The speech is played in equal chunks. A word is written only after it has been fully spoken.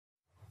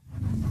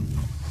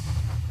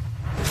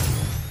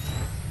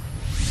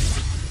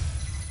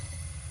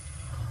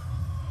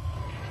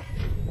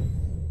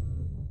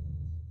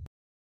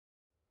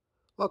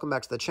Welcome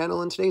back to the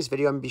channel. In today's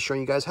video, I'm going to be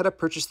showing you guys how to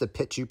purchase the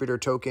PitJupiter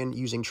token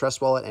using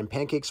Trust Wallet and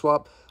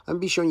Pancakeswap. I'm going to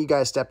be showing you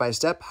guys step by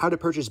step how to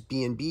purchase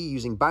BNB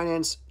using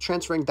Binance,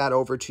 transferring that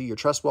over to your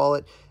Trust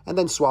Wallet, and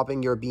then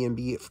swapping your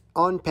BNB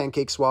on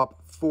Pancakeswap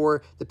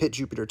for the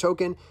PitJupiter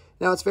token.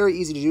 Now, it's very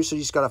easy to do, so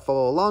you just got to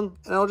follow along.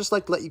 And I'll just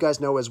like to let you guys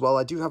know as well,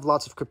 I do have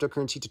lots of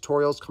cryptocurrency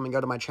tutorials coming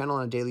out of my channel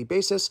on a daily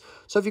basis.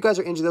 So if you guys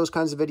are into those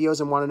kinds of videos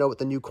and want to know what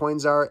the new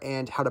coins are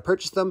and how to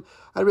purchase them,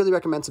 I really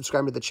recommend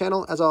subscribing to the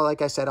channel.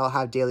 Like I said, I'll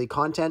have daily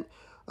content.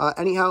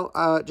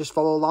 Just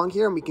follow along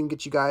here and we can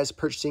get you guys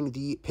purchasing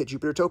the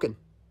PitJupiter token.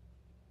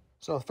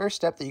 So the first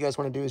step that you guys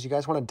want to do is you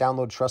guys want to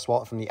download Trust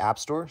Wallet from the App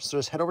Store. So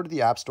just head over to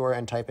the App Store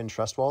and type in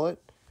Trust Wallet.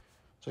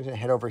 So you're going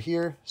to head over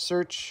here,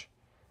 search,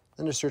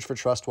 then just search for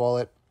Trust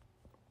Wallet.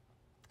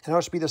 And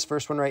it'll just be this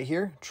first one right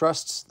here,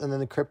 Trusts, and then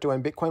the crypto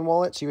and Bitcoin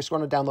wallet. So you just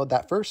want to download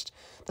that first.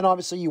 Then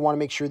obviously you want to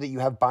make sure that you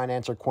have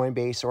Binance or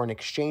Coinbase or an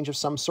exchange of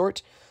some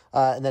sort,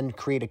 and then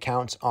create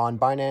accounts on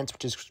Binance,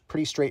 which is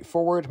pretty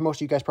straightforward. Most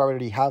of you guys probably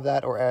already have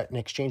that, or an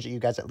exchange that you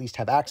guys at least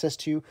have access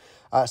to.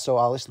 So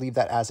I'll just leave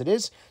that as it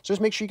is. So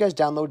just make sure you guys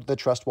download the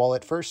Trust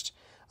Wallet first.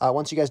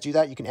 Once you guys do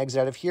that, you can exit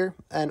out of here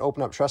and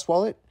open up Trust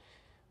Wallet.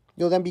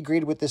 You'll then be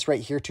greeted with this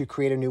right here to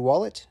create a new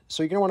wallet.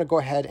 So you're going to want to go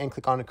ahead and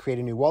click on create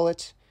a new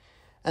wallet.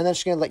 And then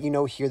it's going to let you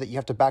know here that you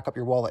have to back up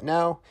your wallet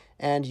now,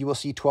 and you will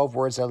see 12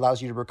 words that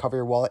allows you to recover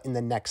your wallet in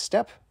the next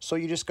step. So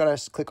you just got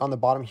to click on the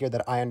bottom here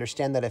that I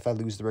understand that if I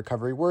lose the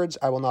recovery words,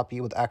 I will not be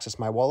able to access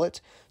my wallet.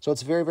 So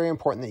it's very, very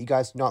important that you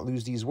guys do not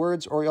lose these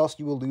words, or else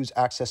you will lose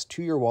access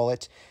to your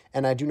wallet.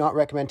 And I do not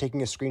recommend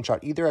taking a screenshot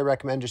either. I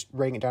recommend just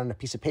writing it down on a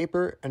piece of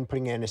paper and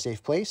putting it in a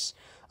safe place.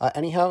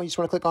 Anyhow, you just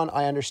want to click on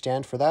I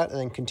understand for that and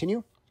then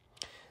continue.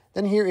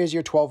 Then here is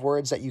your 12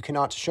 words that you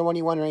cannot show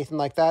anyone or anything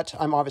like that.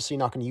 I'm obviously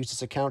not going to use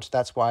this account.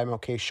 That's why I'm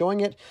okay showing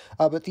it.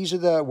 But these are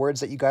the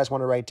words that you guys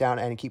want to write down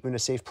and keep in a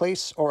safe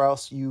place, or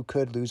else you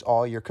could lose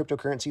all your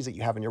cryptocurrencies that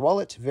you have in your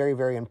wallet. Very,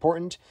 very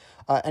important.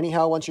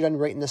 Anyhow, once you're done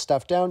writing this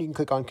stuff down, you can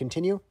click on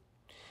continue.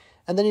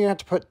 And then you have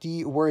to put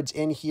the words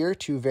in here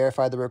to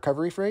verify the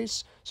recovery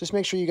phrase. So just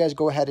make sure you guys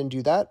go ahead and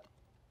do that.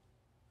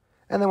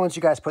 And then once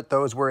you guys put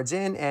those words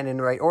in and in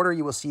the right order,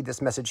 you will see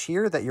this message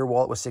here that your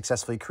wallet was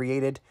successfully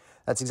created.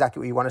 That's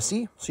exactly what you want to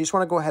see. So you just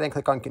want to go ahead and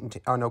click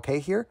on OK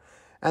here.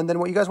 And then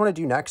what you guys want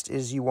to do next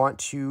is you want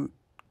to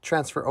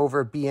transfer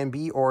over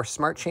BNB or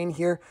Smart Chain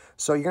here.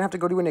 So you're going to have to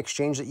go to an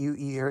exchange that you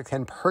either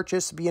can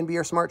purchase BNB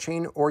or Smart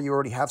Chain, or you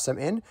already have some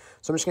in.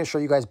 So I'm just going to show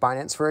you guys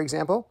Binance, for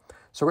example.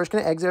 So we're just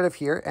going to exit out of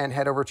here and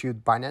head over to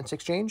Binance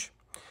Exchange.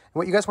 And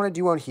what you guys want to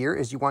do on here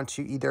is you want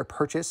to either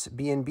purchase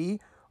BNB,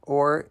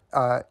 or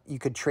you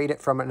could trade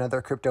it from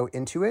another crypto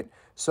into it.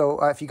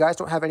 So if you guys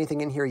don't have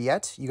anything in here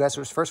yet, you guys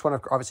first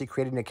want to obviously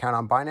create an account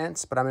on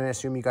Binance, but I'm going to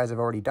assume you guys have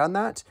already done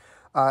that.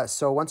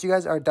 So once you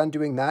guys are done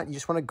doing that, you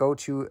just want to go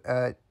to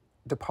a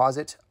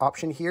deposit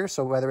option here.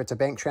 So whether it's a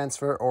bank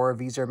transfer or a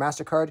Visa or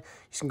MasterCard,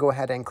 you can go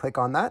ahead and click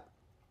on that.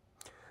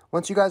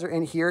 Once you guys are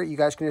in here, you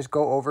guys can just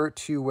go over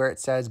to where it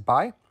says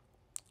buy. And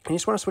you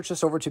just want to switch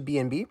this over to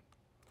BNB.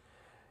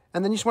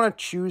 And then you just want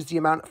to choose the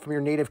amount from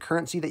your native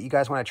currency that you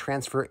guys want to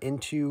transfer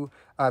into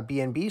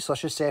BNB. So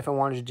let's just say if I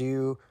wanted to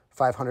do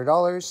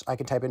 $500, I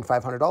can type in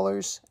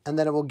 $500, and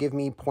then it will give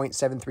me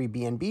 0.73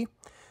 BNB.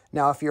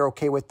 Now, if you're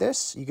okay with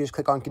this, you can just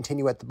click on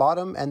continue at the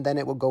bottom, and then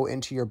it will go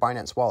into your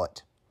Binance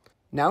wallet.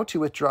 Now,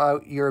 to withdraw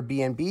your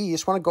BNB, you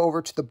just want to go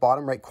over to the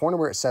bottom right corner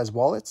where it says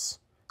wallets.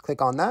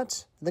 Click on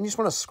that. Then you just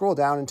want to scroll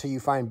down until you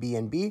find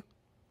BNB.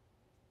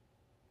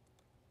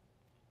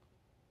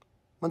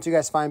 Once you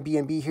guys find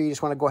BNB here, you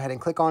just want to go ahead and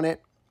click on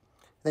it.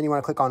 Then you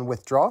want to click on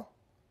withdraw.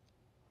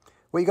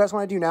 What you guys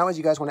want to do now is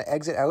you guys want to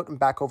exit out and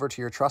back over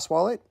to your Trust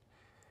Wallet.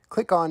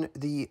 Click on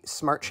the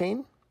Smart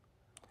Chain.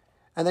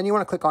 And then you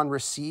want to click on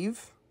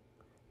receive,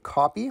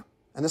 copy.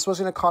 And this was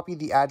going to copy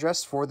the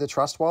address for the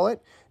Trust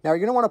Wallet. Now you're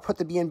going to want to put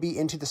the BNB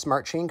into the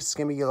Smart Chain because it's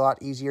going to be a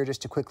lot easier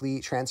just to quickly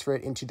transfer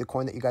it into the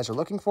coin that you guys are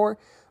looking for.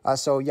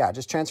 So yeah,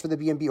 just transfer the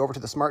BNB over to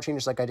the Smart Chain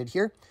just like I did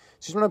here. So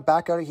you just want to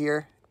back out of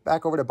here,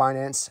 back over to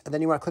Binance, and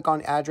then you want to click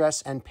on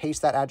address and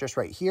paste that address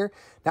right here.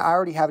 Now, I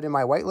already have it in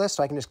my whitelist,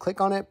 so I can just click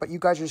on it, but you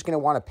guys are just going to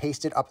want to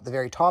paste it up at the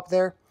very top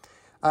there.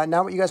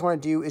 Now, what you guys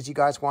want to do is you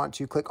guys want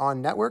to click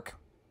on network,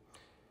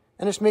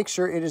 and just make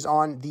sure it is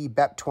on the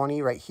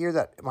BEP20 right here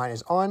that mine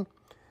is on.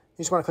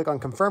 You just want to click on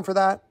confirm for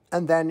that,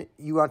 and then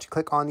you want to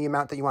click on the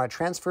amount that you want to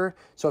transfer.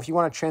 So if you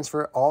want to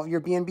transfer all of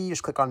your BNB,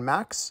 just click on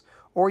max,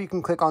 or you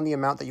can click on the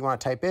amount that you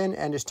want to type in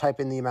and just type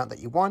in the amount that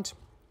you want.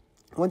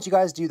 Once you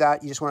guys do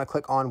that, you just want to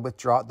click on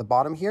withdraw at the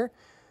bottom here.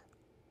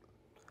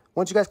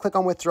 Once you guys click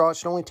on withdraw, it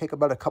should only take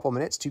about a couple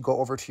minutes to go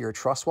over to your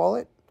Trust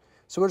Wallet.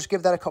 So we'll just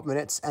give that a couple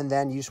minutes, and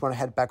then you just want to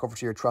head back over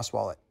to your Trust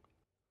Wallet.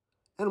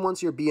 And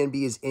once your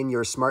BNB is in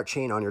your Smart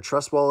Chain on your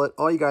Trust Wallet,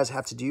 all you guys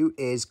have to do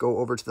is go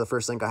over to the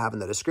first link I have in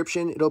the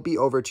description. It'll be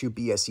over to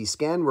BSC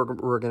Scan.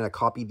 We're going to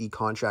copy the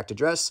contract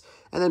address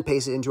and then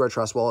paste it into our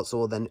Trust Wallet, so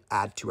we'll then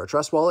add to our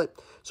Trust Wallet.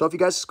 So if you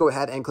guys just go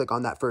ahead and click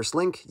on that first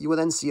link, you will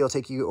then see it'll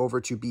take you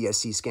over to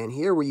BSC Scan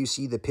here where you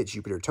see the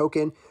PitJupiter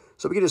token.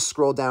 So we can just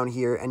scroll down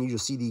here and you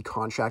just see the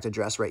contract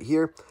address right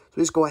here.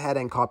 So just go ahead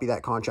and copy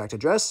that contract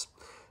address.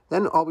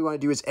 Then all we want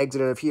to do is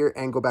exit out of here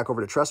and go back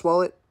over to Trust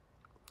Wallet.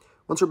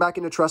 Once we're back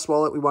into Trust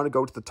Wallet, we want to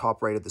go to the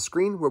top right of the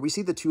screen where we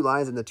see the 2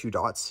 lines and the 2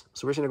 dots.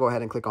 So we're just going to go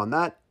ahead and click on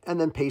that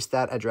and then paste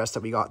that address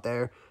that we got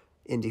there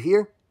into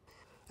here.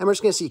 And we're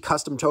just going to see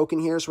custom token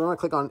here. So we're going to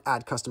click on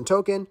add custom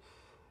token.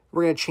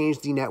 We're going to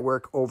change the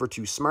network over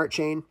to Smart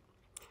Chain.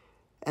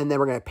 And then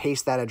we're going to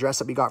paste that address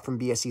that we got from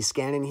BSC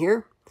Scan in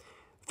here.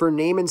 For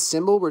name and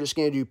symbol, we're just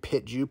going to do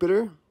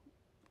PitJupiter.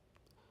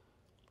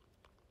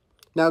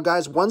 Now,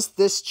 guys, once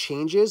this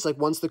changes, like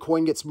once the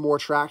coin gets more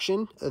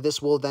traction,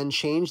 this will then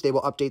change. They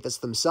will update this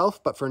themselves.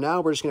 But for now,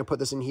 we're just going to put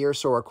this in here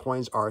so our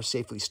coins are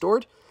safely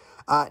stored.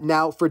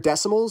 Now, for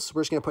decimals,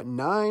 we're just going to put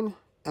 9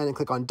 and then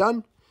click on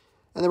done.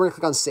 And then we're going to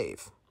click on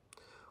save.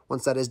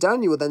 Once that is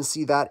done, you will then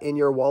see that in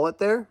your wallet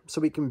there.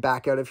 So we can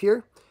back out of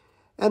here.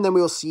 And then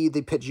we will see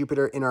the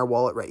PitJupiter in our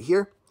wallet right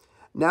here.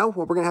 Now,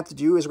 what we're going to have to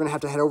do is we're going to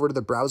have to head over to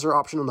the browser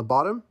option on the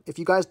bottom. If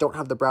you guys don't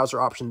have the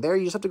browser option there,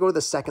 you just have to go to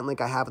the second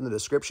link I have in the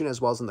description as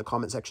well as in the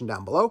comment section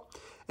down below.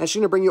 And it's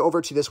going to bring you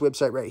over to this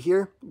website right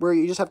here where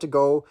you just have to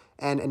go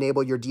and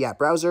enable your DApp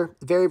browser.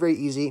 Very, very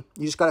easy.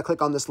 You just got to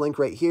click on this link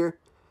right here.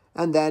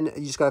 And then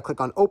you just got to click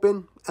on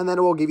open. And then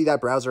it will give you that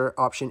browser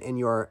option in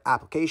your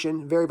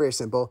application. Very, very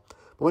simple.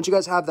 But once you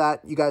guys have that,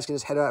 you guys can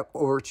just head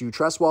over to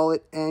Trust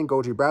Wallet and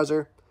go to your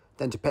browser,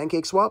 then to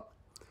Pancakeswap.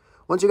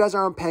 Once you guys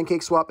are on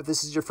Pancakeswap, if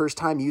this is your first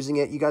time using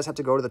it, you guys have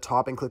to go to the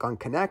top and click on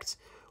Connect.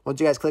 Once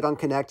you guys click on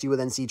Connect, you will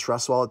then see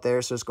Trust Wallet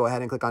there. So just go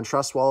ahead and click on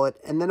Trust Wallet,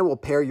 and then it will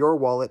pair your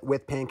wallet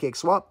with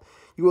Pancakeswap.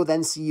 You will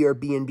then see your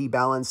BNB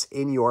balance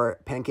in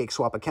your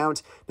Pancakeswap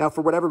account. Now,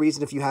 for whatever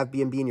reason, if you have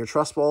BNB in your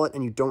Trust Wallet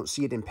and you don't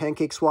see it in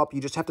Pancakeswap,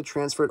 you just have to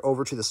transfer it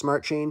over to the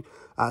Smart Chain.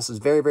 So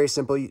it's very, very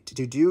simple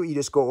to do. You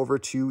just go over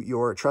to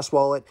your Trust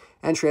Wallet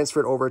and transfer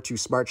it over to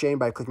Smart Chain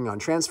by clicking on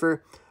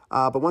Transfer.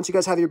 But once you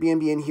guys have your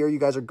BNB in here, you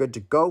guys are good to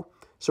go.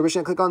 So we're just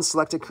going to click on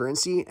selected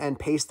currency and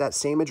paste that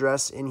same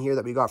address in here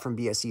that we got from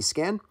BSC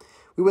Scan.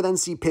 We will then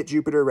see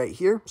PitJupiter right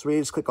here. So we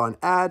just click on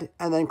add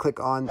and then click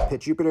on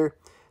PitJupiter.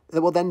 It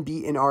will then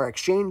be in our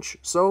exchange.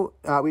 So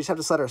we just have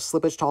to set our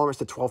slippage tolerance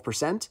to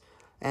 12%.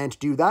 And to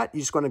do that, you're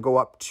just going to go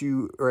up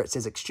to, or it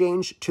says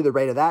exchange. To the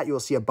right of that, you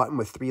will see a button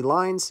with 3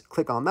 lines.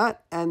 Click on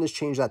that and just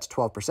change that to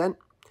 12%.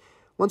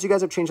 Once you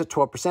guys have changed it to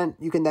 12%,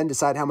 you can then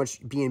decide how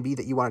much BNB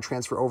that you want to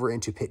transfer over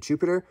into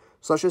PitJupiter.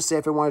 So let's just say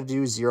if I wanted to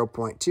do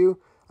 0.2,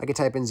 I can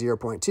type in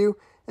 0.2,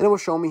 and it will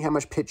show me how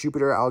much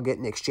PitJupiter I'll get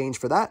in exchange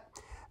for that.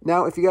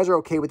 Now, if you guys are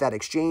okay with that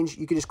exchange,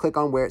 you can just click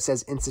on where it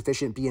says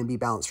insufficient BNB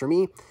balance for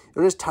me.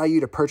 It'll just tell you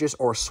to purchase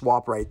or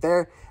swap right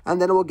there,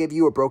 and then it will give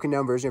you a broken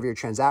down version of your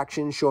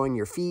transaction showing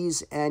your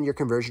fees and your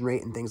conversion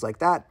rate and things like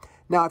that.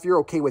 Now, if you're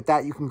okay with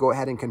that, you can go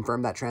ahead and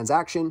confirm that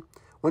transaction.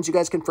 Once you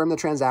guys confirm the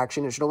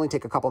transaction, it should only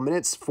take a couple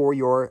minutes for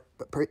your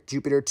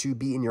PitJupiter to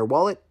be in your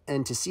wallet.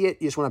 And to see it,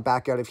 you just want to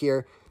back out of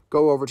here,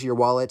 go over to your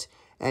wallet,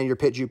 and your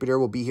PitJupiter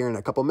will be here in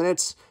a couple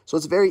minutes. So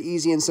it's very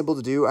easy and simple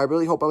to do. I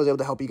really hope I was able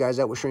to help you guys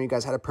out with showing you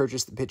guys how to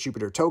purchase the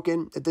PitJupiter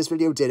token. If this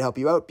video did help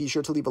you out, be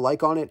sure to leave a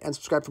like on it and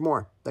subscribe for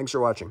more. Thanks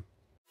for watching.